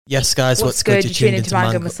Yes, guys, what's good? You're tuning into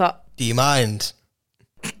Mango Masala. Do you mind?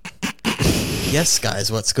 Yes,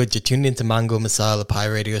 guys, what's good? You're tuning into Mango Masala Pie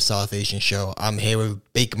Radio South Asian Show. I'm here with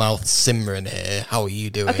Big Mouth Simran here. How are you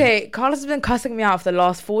doing? Okay, Carlos has been cussing me out for the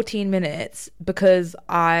last 14 minutes because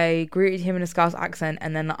I greeted him in a Scouse accent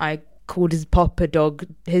and then I called his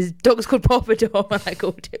dog's called Papa Dog and I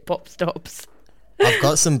called it Pop Stops. I've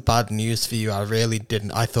got some bad news for you. I really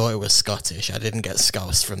didn't. I thought it was Scottish. I didn't get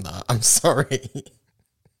Scouse from that. I'm sorry.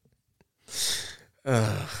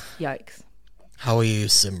 Yikes. How are you,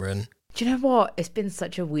 Simran? Do you know what? It's been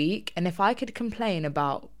such a week, and if I could complain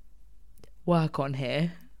about work on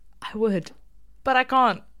here, I would. But I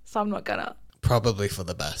can't, so I'm not gonna. Probably for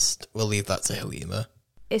the best. We'll leave that to Halima.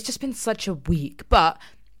 It's just been such a week. But,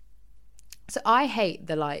 so I hate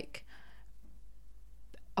the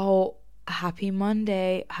happy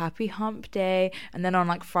Monday, happy hump day, and then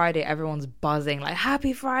on Friday everyone's buzzing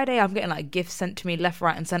happy Friday. I'm getting gifts sent to me left,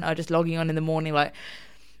 right and centre, just logging on in the morning.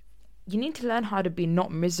 You need to learn how to be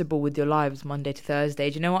not miserable with your lives Monday to Thursday.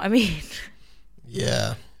 Do you know what I mean?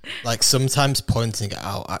 Yeah. Sometimes pointing it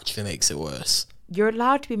out actually makes it worse. You're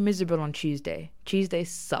allowed to be miserable on Tuesday. Tuesday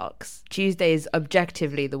sucks. Tuesday is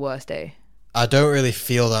objectively the worst day. I don't really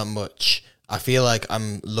feel that much. I feel like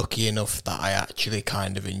I'm lucky enough that I actually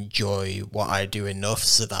kind of enjoy what I do enough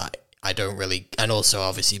so that I don't really, and also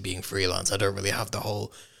obviously being freelance, I don't really have the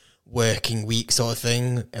whole working week sort of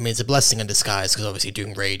thing. I mean, it's a blessing in disguise because obviously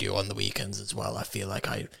doing radio on the weekends as well, I feel like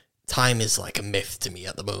time is a myth to me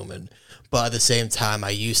at the moment. But at the same time, I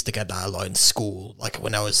used to get that a lot in school.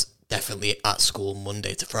 When I was definitely at school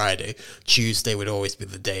Monday to Friday, Tuesday would always be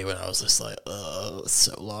the day when I was just it's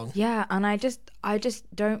so long. Yeah, and I just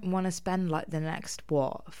don't want to spend the next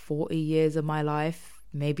 40 years of my life,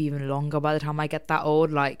 maybe even longer by the time I get that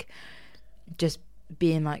old, just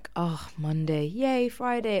being Monday, yay,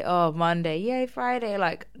 Friday, Monday, yay, Friday.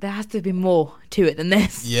 There has to be more to it than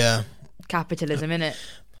this. Yeah. Capitalism, innit?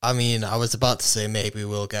 I mean, I was about to say maybe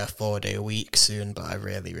we'll get a 4-day week soon, but I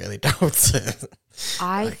really, really doubt it.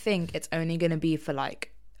 I think it's only going to be for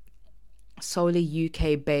solely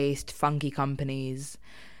UK-based funky companies,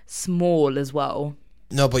 small as well.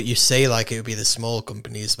 No, but you say it would be the small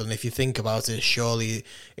companies, but if you think about it, surely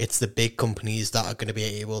it's the big companies that are going to be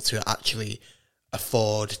able to actually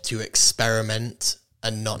afford to experiment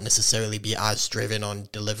and not necessarily be as driven on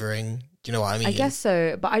delivering. Do you know what I mean? I guess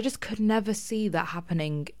so, but I just could never see that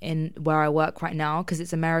happening in where I work right now because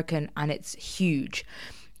it's American and it's huge.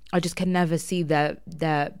 I just can never see them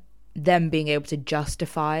being able to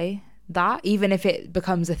justify that, even if it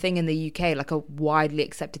becomes a thing in the UK, a widely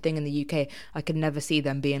accepted thing in the UK. I could never see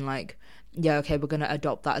them being yeah, okay, we're going to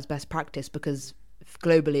adopt that as best practice because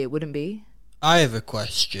globally it wouldn't be. I have a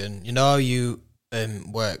question. You know how you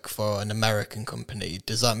work for an American company?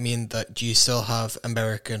 Does that mean that do you still have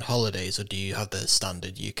American holidays or do you have the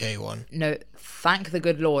standard UK one? No, thank the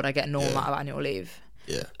good Lord, I get a normal amount of annual leave.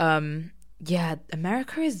 Yeah. Yeah,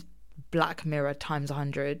 America is Black Mirror times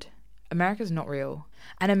 100. America's not real.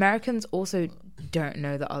 And Americans also don't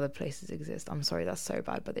know that other places exist. I'm sorry, that's so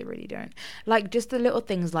bad, but they really don't. Just the little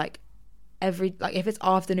things if it's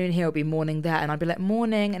afternoon here, it'll be morning there, and I'd be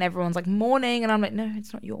morning, and everyone's morning, and I'm no,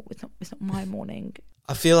 it's not my morning.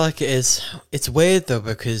 I feel like it is. It's weird though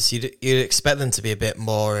because you'd expect them to be a bit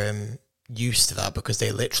more used to that because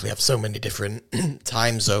they literally have so many different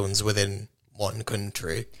time zones within one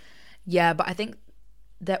country. Yeah, but I think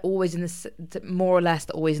they're always more or less,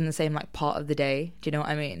 they're always in the same part of the day. Do you know what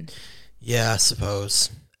I mean? Yeah, I suppose.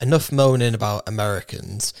 Enough moaning about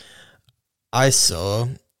Americans. I saw,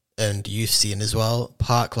 and you've seen as well,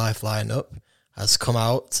 Parklife lineup has come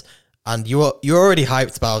out, and you're already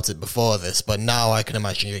hyped about it before this, but now I can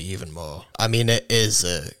imagine you're even more. I mean, it is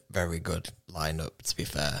a very good lineup, to be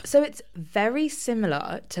fair. So it's very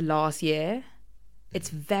similar to last year. It's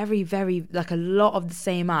very, very, a lot of the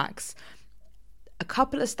same acts. A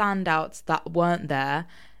couple of standouts that weren't there.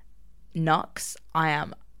 Nux, I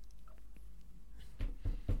am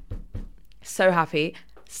so happy.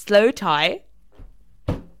 Slow Tie.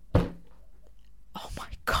 Oh my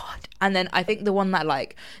God. And then I think the one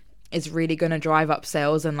that is really going to drive up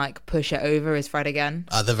sales and push it over is Fred Again.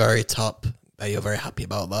 At the very top. You're very happy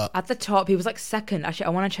about that. At the top, he was second. Actually, I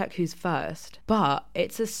want to check who's first. But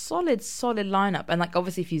it's a solid lineup. And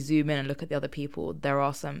obviously, if you zoom in and look at the other people, there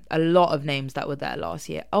are a lot of names that were there last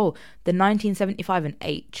year. Oh, the 1975 and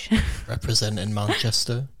H. Representing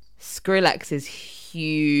Manchester. Skrillex is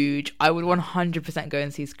huge. I would 100% go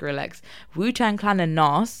and see Skrillex. Wu-Tang Clan and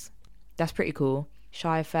Nas. That's pretty cool.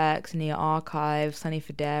 Shy FX, Nia Archive, Sunny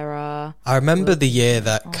Federa. I remember the year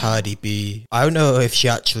that Cardi B, I don't know if she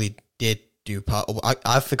actually did do part.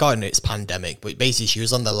 I've forgotten it's pandemic, but basically she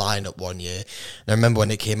was on the lineup one year. And I remember when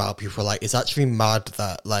it came out, people were like, "It's actually mad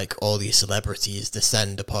that like all these celebrities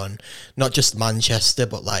descend upon not just Manchester,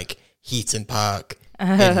 but like Heaton Park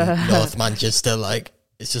in North Manchester." Like,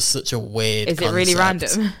 it's just such a weird. Is concept. it really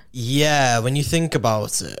random? Yeah, when you think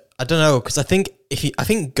about it, I don't know, because I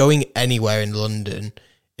think going anywhere in London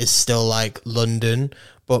is still like London.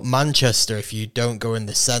 But Manchester, if you don't go in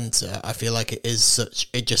the centre, I feel like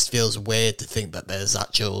it just feels weird to think that there's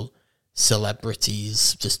actual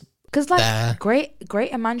celebrities just because like there.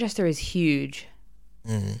 Greater Manchester is huge.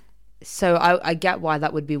 So I get why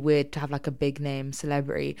that would be weird to have like a big name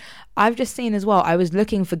celebrity. I've just seen as well, I was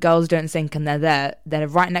looking for Girls Don't Sink and they're there. They're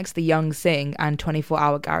right next to Young Sing and 24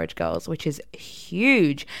 Hour Garage Girls, which is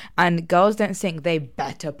huge. And Girls Don't Sink, they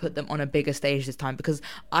better put them on a bigger stage this time, because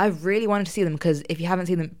I really wanted to see them, because if you haven't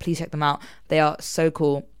seen them, please check them out. They are so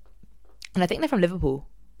cool. And I think they're from Liverpool.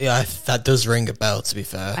 Yeah, that does ring a bell, to be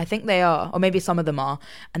fair. I think they are, or maybe some of them are,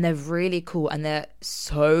 and they're really cool, and they're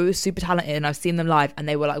so super talented, and I've seen them live, and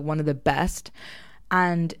they were like one of the best.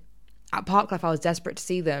 And at Parklife, I was desperate to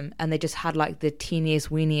see them, and they just had like the teeniest,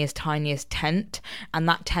 weeniest, tiniest tent, and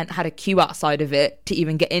that tent had a queue outside of it to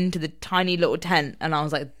even get into the tiny little tent, and I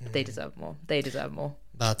was like, they deserve more. They deserve more.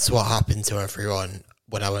 That's what happened to everyone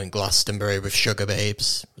when I went Glastonbury with Sugar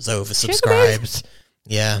Babes. It was oversubscribed.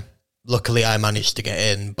 Yeah. Luckily, I managed to get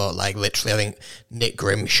in, but like literally, I think Nick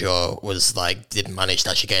Grimshaw didn't manage to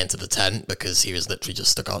actually get into the tent because he was literally just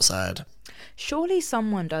stuck outside. Surely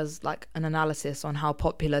someone does like an analysis on how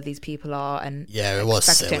popular these people are and it was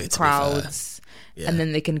silly, crowds, and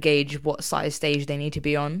then they can gauge what size stage they need to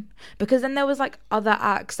be on. Because then there was like other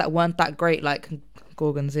acts that weren't that great, like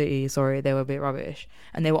Gorgon City. Sorry, they were a bit rubbish,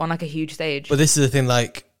 and they were on like a huge stage. But this is the thing,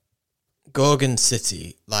 like Gorgon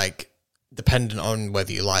City, like, dependent on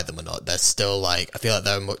whether you like them or not, they're still like, I feel like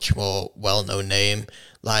they're a much more well-known name.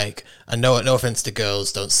 Like, I know, no offense to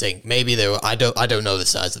Girls Don't Sink, maybe they were, I don't know the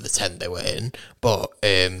size of the tent they were in, but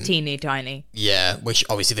teeny tiny. Yeah, which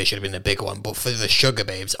obviously they should have been a big one. But for the Sugar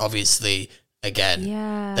Babes, obviously, again,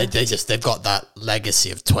 they've got that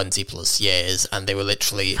legacy of 20 plus years, and they were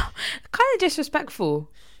literally kind of disrespectful.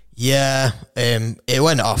 Yeah, it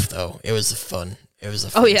went off though. It was fun. It was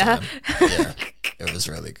a fun time. Yeah, it was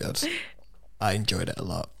really good. I enjoyed it a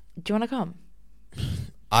lot. Do you want to come?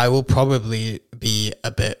 I will probably be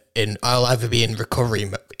I'll either be in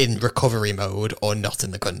recovery mode or not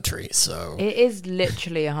in the country. So it is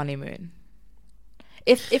literally a honeymoon.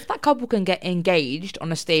 If that couple can get engaged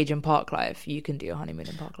on a stage in Parklife, you can do a honeymoon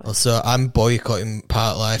in Parklife. Also, I'm boycotting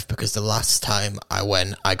Parklife because the last time I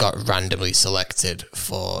went, I got randomly selected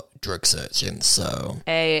for drug searching. So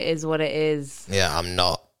hey, it is what it is. Yeah, I'm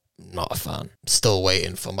not a fan. Still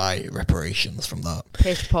waiting for my reparations from that.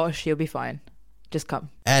 Pish posh, you'll be fine. Just come.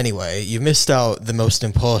 Anyway, you missed out the most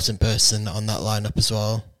important person on that lineup as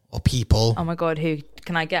well, or people. Oh my god, who?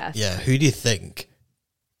 Can I guess? Yeah, who do you think?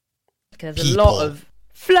 There's a lot of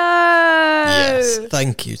flow. Yes,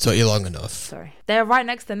 thank you. Took you long enough. Sorry, they're right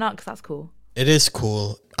next to Nux. That's cool. It is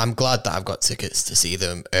cool. I'm glad that I've got tickets to see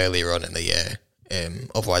them earlier on in the year.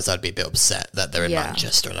 Otherwise, I'd be a bit upset that they're in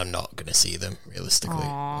Manchester and I'm not going to see them realistically.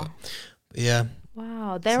 But yeah.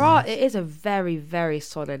 Wow, it is a very, very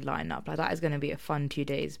solid lineup. Like, that is going to be a fun 2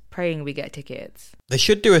 days. Praying we get tickets. They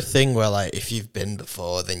should do a thing where, like, if you've been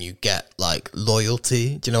before, then you get like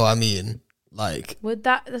loyalty. Do you know what I mean? Like, is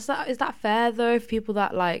that fair though? If people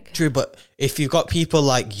that like true, but if you've got people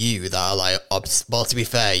like you that are like, well, to be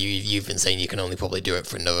fair, you've been saying you can only probably do it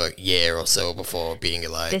for another year or so before being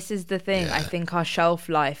like. This is the thing. I think our shelf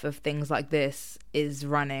life of things like this is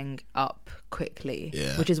running up quickly,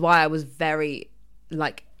 which is why I was very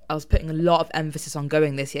like, I was putting a lot of emphasis on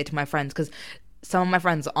going this year to my friends, because some of my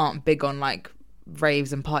friends aren't big on like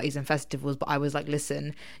raves and parties and festivals, but I was like,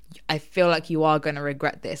 listen, I feel like you are going to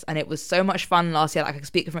regret this. And it was so much fun last year. Like, I can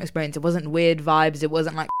speak from experience. It wasn't weird vibes. It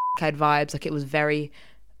wasn't like head vibes. Like, it was very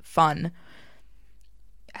fun.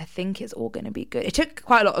 I think it's all going to be good. It took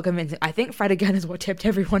quite a lot of convincing. I think Fred again is what tipped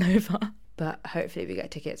everyone over, but hopefully we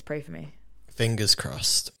get tickets. Pray for me. Fingers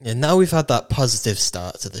crossed. Yeah, now we've had that positive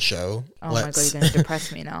start to the show. Oh my god, you're going to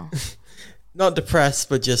depress me now. Not depressed,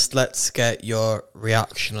 but just let's get your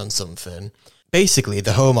reaction on something. Basically,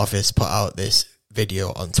 the Home Office put out this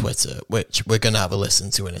video on Twitter, which we're going to have a listen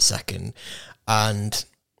to in a second. And,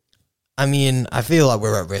 I mean, I feel like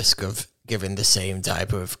we're at risk of giving the same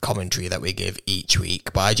type of commentary that we give each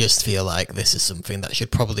week, but I just feel like this is something that should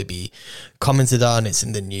probably be commented on. It's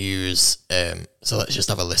in the news, so let's just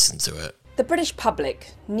have a listen to it. The British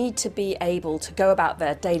public need to be able to go about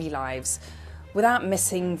their daily lives without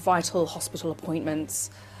missing vital hospital appointments,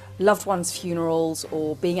 loved ones' funerals,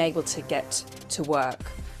 or being able to get to work.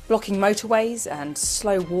 Blocking motorways and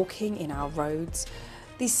slow walking in our roads,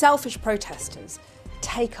 these selfish protesters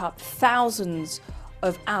take up thousands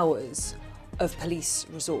of hours of police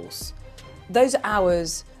resource. Those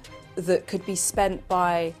hours that could be spent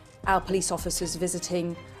by our police officers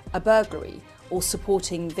visiting a burglary or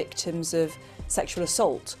supporting victims of sexual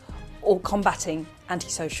assault or combating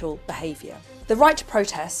antisocial behaviour. The right to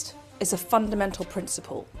protest is a fundamental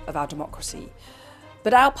principle of our democracy,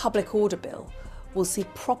 but our public order bill will see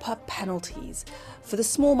proper penalties for the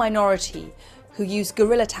small minority who use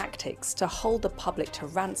guerrilla tactics to hold the public to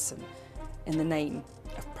ransom in the name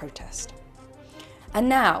of protest. And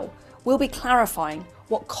now we'll be clarifying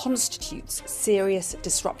what constitutes serious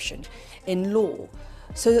disruption in law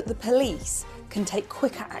so that the police can take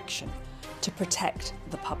quicker action to protect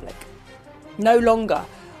the public. No longer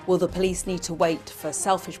will the police need to wait for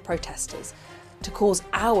selfish protesters to cause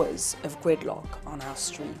hours of gridlock on our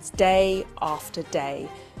streets, day after day,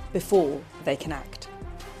 before they can act.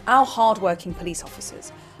 Our hard-working police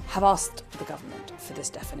officers have asked the government for this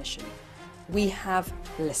definition. We have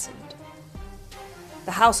listened.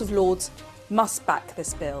 The House of Lords must back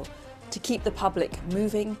this bill to keep the public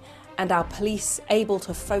moving and our police able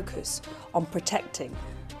to focus on protecting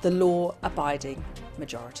the law-abiding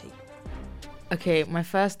majority. Okay, my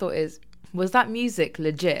first thought is, was that music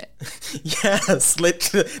legit? Yes,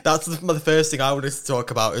 literally. That's the first thing I wanted to talk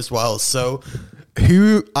about as well. So,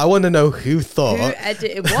 I want to know who thought. Who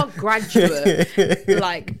edited, what graduate,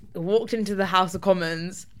 walked into the House of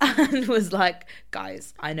Commons and was like,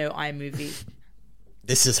 guys, I know iMovie.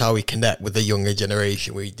 This is how we connect with the younger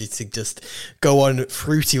generation. We need to just go on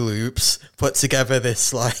Fruity Loops, put together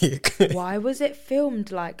this, Why was it filmed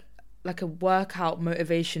like a workout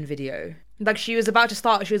motivation video? Like she was about to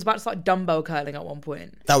start dumbbell curling at one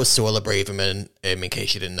point. That was Suella Braverman, in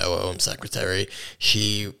case you didn't know, her Home Secretary.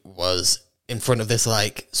 She was in front of this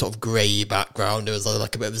sort of grey background. It was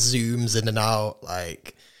like a bit of zooms in and out,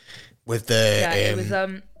 with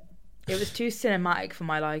the it was too cinematic for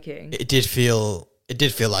my liking. It did feel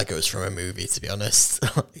like it was from a movie, to be honest.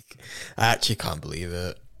 I actually can't believe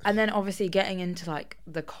it. And then obviously getting into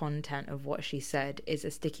the content of what she said is a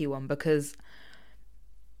sticky one, because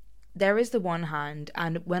there is the one hand,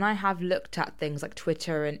 and when I have looked at things like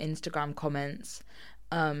Twitter and Instagram comments,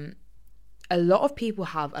 a lot of people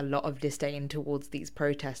have a lot of disdain towards these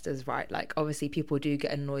protesters, right? Obviously people do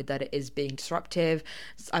get annoyed that it is being disruptive.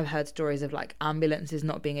 I've heard stories of ambulances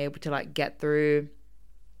not being able to get through,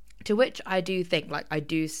 to which I do think I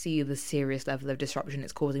do see the serious level of disruption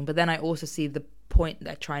it's causing, but then I also see the point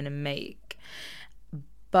they're trying to make.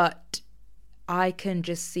 But I can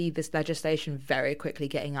just see this legislation very quickly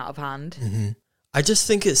getting out of hand. Mm-hmm. I just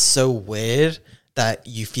think it's so weird that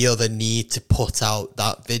you feel the need to put out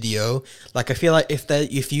that video. I feel like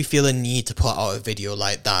if you feel a need to put out a video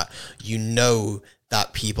like that, you know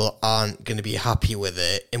that people aren't going to be happy with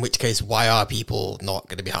it, in which case, why are people not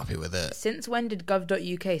going to be happy with it? Since when did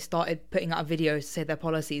gov.uk started putting out videos to say their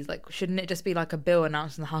policies? Shouldn't it just be a bill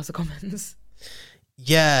announced in the House of Commons?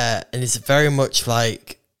 Yeah, and it's very much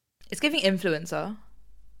it's giving influencer.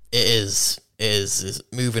 It is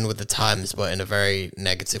moving with the times, but in a very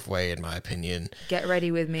negative way, in my opinion. Get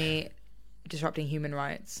ready with me disrupting human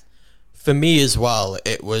rights. For me as well,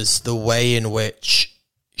 it was the way in which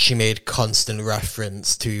she made constant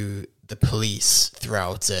reference to the police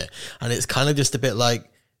throughout it. And it's kind of just a bit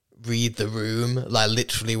read the room,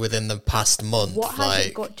 literally within the past month. What has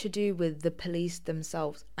it got to do with the police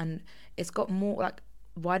themselves? And it's got more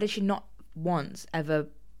why did she not once ever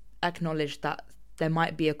acknowledge that there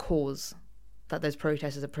might be a cause that those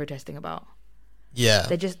protesters are protesting about? Yeah.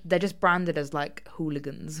 They're just branded as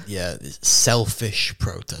hooligans. Yeah, selfish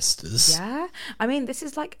protesters. Yeah. I mean, this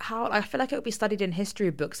is how I feel like it would be studied in history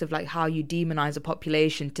books of how you demonize a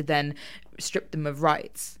population to then strip them of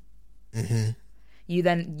rights. Mm-hmm.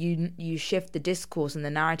 You shift the discourse and the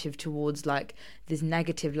narrative towards this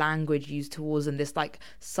negative language used towards them, this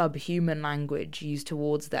subhuman language used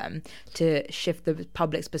towards them, to shift the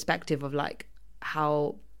public's perspective of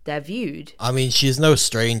how they're viewed. I mean, she's no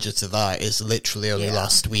stranger to that. It's literally only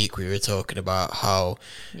last week we were talking about how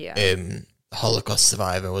Holocaust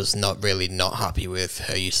survivor was not happy with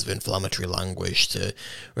her use of inflammatory language to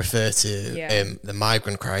refer to the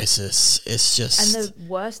migrant crisis. It's just... And the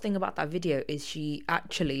worst thing about that video is she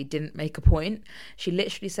actually didn't make a point. She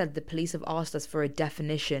literally said the police have asked us for a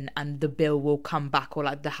definition and the bill will come back,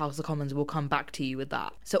 or the House of Commons will come back to you with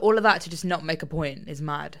that. So all of that to just not make a point is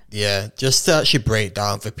mad. Yeah, just to actually break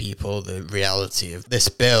down for people the reality of this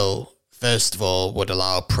bill first of all, would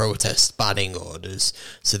allow protest banning orders.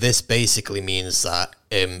 So this basically means that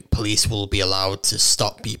police will be allowed to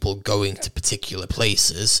stop people going to particular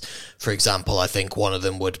places. For example, I think one of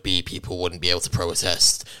them would be people wouldn't be able to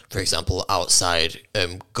protest, for example, outside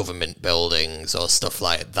government buildings or stuff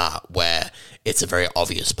like that, where it's a very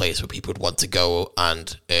obvious place where people would want to go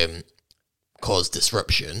and cause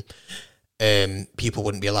disruption. People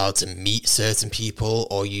wouldn't be allowed to meet certain people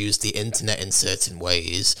or use the internet in certain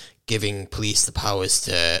ways, giving police the powers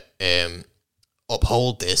to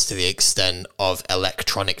uphold this to the extent of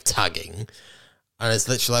electronic tagging. And it's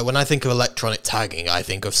literally like, when I think of electronic tagging, I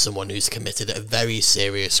think of someone who's committed a very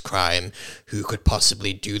serious crime who could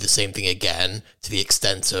possibly do the same thing again to the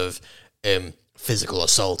extent of physical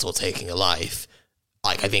assault or taking a life.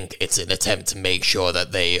 Like, I think it's an attempt to make sure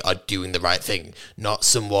that they are doing the right thing, not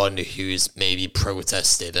someone who's maybe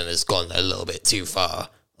protested and has gone a little bit too far.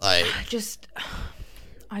 Like,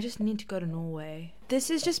 I just need to go to Norway. This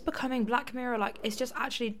is just becoming Black Mirror. Like, it's just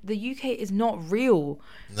actually, the UK is not real.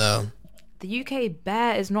 No. The UK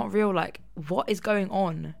bear is not real. Like, what is going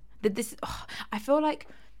on? I feel like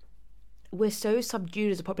we're so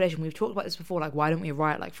subdued as a population. We've talked about this before. Like, why don't we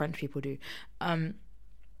riot like French people do?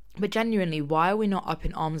 But genuinely, why are we not up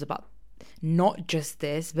in arms about not just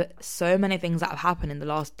this, but so many things that have happened in the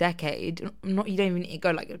last decade? You don't even need to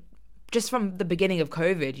go like just from the beginning of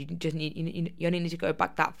COVID. You only need to go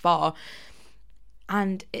back that far,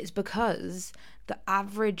 and it's because the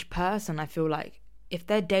average person, I feel like, if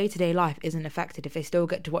their day-to-day life isn't affected, if they still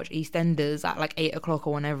get to watch EastEnders at like 8 o'clock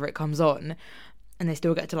or whenever it comes on, and they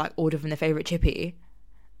still get to like order from their favourite chippy,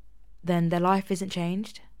 then their life isn't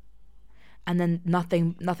changed. And then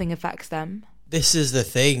nothing affects them. This is the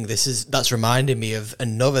thing. That's reminding me of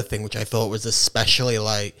another thing which I thought was especially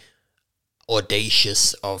like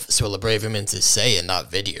audacious of Swilla Braverman to say in that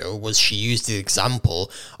video, was she used the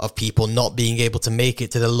example of people not being able to make it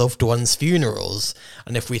to their loved ones' funerals.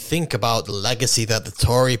 And if we think about the legacy that the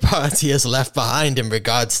Tory party has left behind in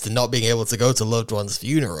regards to not being able to go to loved ones'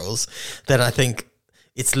 funerals, then I think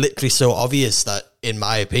it's literally so obvious that, in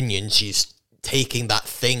my opinion, she's taking that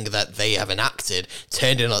thing that they have enacted,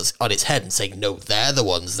 turned it on its head and saying, no, they're the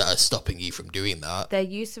ones that are stopping you from doing that. Their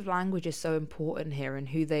use of language is so important here, and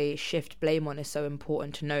who they shift blame on is so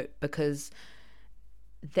important to note, because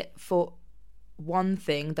for one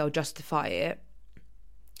thing, they'll justify it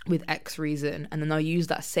with X reason, and then they'll use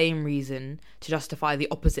that same reason to justify the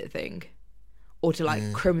opposite thing, or to like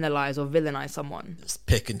criminalize or villainize someone. Just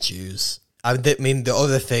pick and choose. I mean, the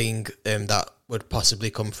other thing that would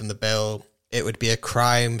possibly come from the bill, it would be a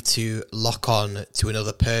crime to lock on to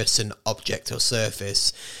another person, object or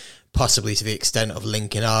surface, possibly to the extent of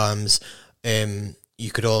linking arms.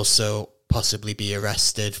 You could also possibly be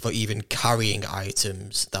arrested for even carrying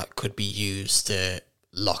items that could be used to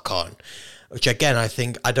lock on. Which again,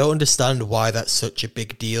 I don't understand why that's such a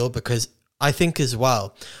big deal, because I think as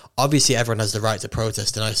well, obviously everyone has the right to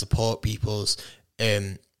protest, and I support people's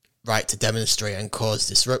right to demonstrate and cause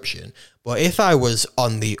disruption. But if I was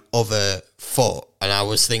on the other foot and I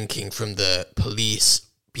was thinking from the police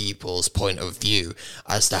people's point of view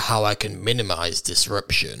as to how I can minimize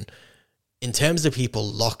disruption, in terms of people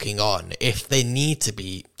locking on, if they need to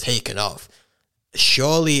be taken off,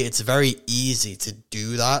 surely it's very easy to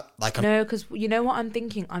do that. No, because you know what I'm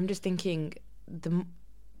thinking? I'm just thinking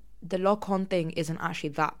the lock-on thing isn't actually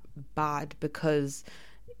that bad, because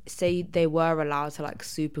say they were allowed to like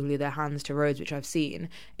super glue their hands to roads, which I've seen,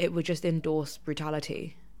 it would just endorse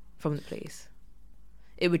brutality from the police.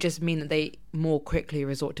 It would just mean that they more quickly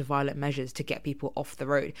resort to violent measures to get people off the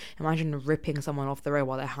road. Imagine ripping someone off the road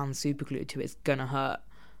while their hand's super glued to it's gonna hurt.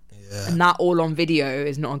 Yeah. And that all on video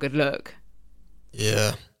is not a good look.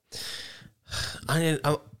 Yeah. I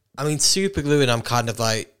mean, super gluing, I'm kind of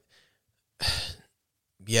like,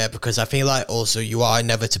 yeah, because I feel like also you are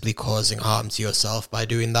inevitably causing harm to yourself by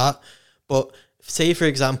doing that. But say, for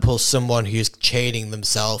example, someone who's chaining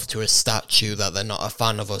themselves to a statue that they're not a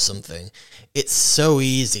fan of or something, it's so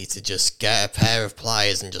easy to just get a pair of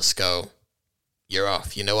pliers and just go, you're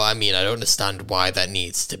off. You know what I mean? I don't understand why that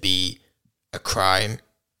needs to be a crime,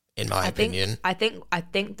 in my opinion. I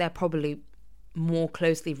think they're probably more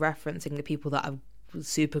closely referencing the people that have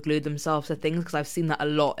super glued themselves to things, because I've seen that a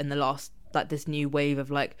lot in the last, like, this new wave of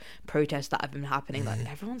like protests that have been happening. Like,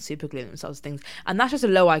 everyone's super gluing themselves to things, and that's just a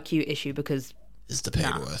low IQ issue, because is the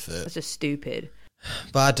pain worth it? That's just stupid.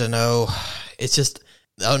 But I don't know. It's just,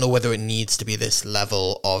 I don't know whether it needs to be this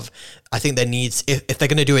level of, I think there needs, if they're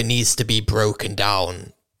going to do it, needs to be broken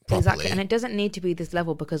down properly. Exactly, and it doesn't need to be this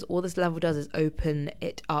level, because all this level does is open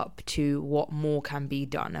it up to what more can be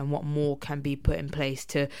done and what more can be put in place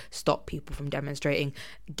to stop people from demonstrating.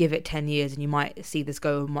 Give it 10 years and you might see this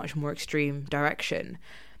go a much more extreme direction.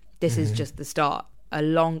 This is just the start.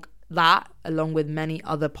 Along with many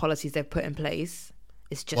other policies they've put in place,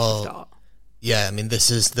 it's just the start. Yeah, I mean,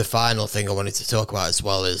 this is the final thing I wanted to talk about as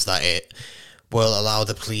well, is that it will allow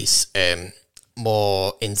the police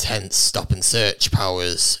more intense stop and search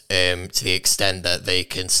powers, to the extent that they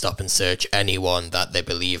can stop and search anyone that they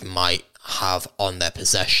believe might have on their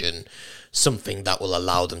possession something that will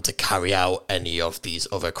allow them to carry out any of these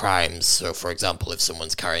other crimes. So, for example, if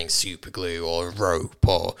someone's carrying super glue or rope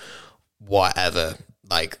or whatever,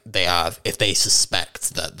 like they have, if they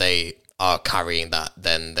suspect that they are carrying that,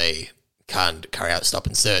 then they can carry out stop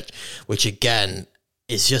and search, which again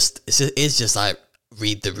is just like,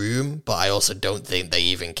 read the room, but I also don't think they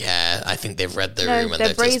even care. I think they've read the room and they're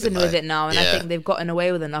they've brazen just been with like, it now, and I think they've gotten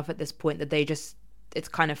away with enough at this point that it's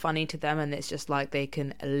kind of funny to them, and it's just like they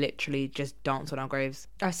can literally just dance on our graves.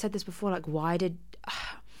 I've said this before, like, why did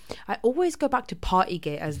I always go back to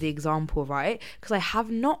Partygate as the example, right? Because I have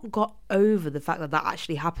not got over the fact that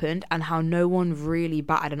actually happened and how no one really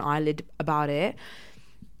batted an eyelid about it.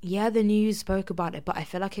 Yeah, the news spoke about it, but I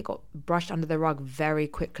feel like it got brushed under the rug very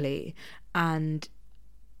quickly, and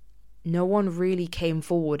no one really came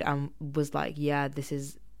forward and was like, yeah, this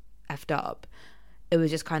is effed up. It was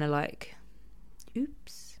just kind of like,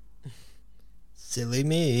 oops. Silly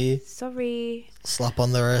me. Sorry. Slap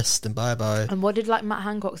on the wrist and bye-bye. And what did like Matt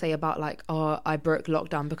Hancock say about like, oh, I broke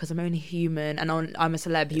lockdown because I'm only human and I'm a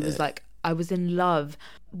celeb? He was like, I was in love.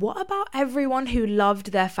 What about everyone who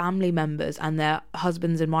loved their family members and their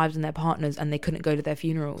husbands and wives and their partners and they couldn't go to their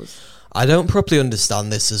funerals? I don't properly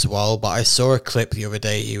understand this as well, but I saw a clip the other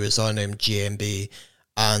day. He was on GMB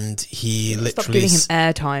and he literally... Stop giving him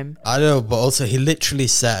airtime. I know, but also he literally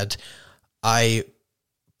said, I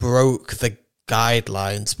broke the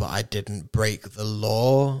guidelines, but I didn't break the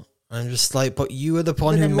law. I'm just like, but you were the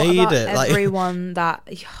one who made it. Everyone that...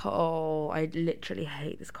 Oh, I literally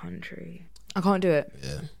hate this country. I can't do it.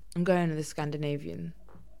 Yeah. I'm going to the Scandinavian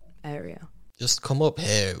area. Just come up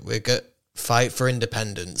here. We're good. Fight for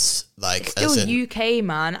independence. Like, it's still UK,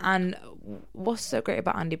 man. And what's so great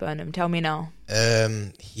about Andy Burnham? Tell me now.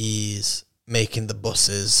 He's making the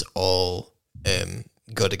buses all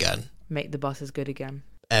good again. Make the buses good again.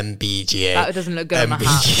 MBGA. That doesn't look good on a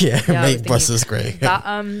hat. Yeah, make buses great.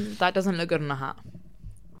 That doesn't look good on a hat.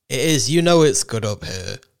 It is. You know it's good up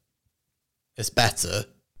here. It's better.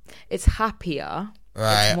 It's happier.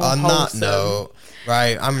 Right, it's on wholesome. That note,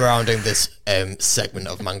 right, I'm rounding this segment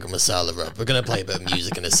of Mango Masala up. We're going to play a bit of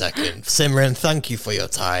music in a second. Simran, thank you for your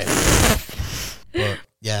time. But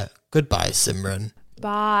yeah, goodbye, Simran.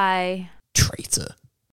 Bye. Traitor.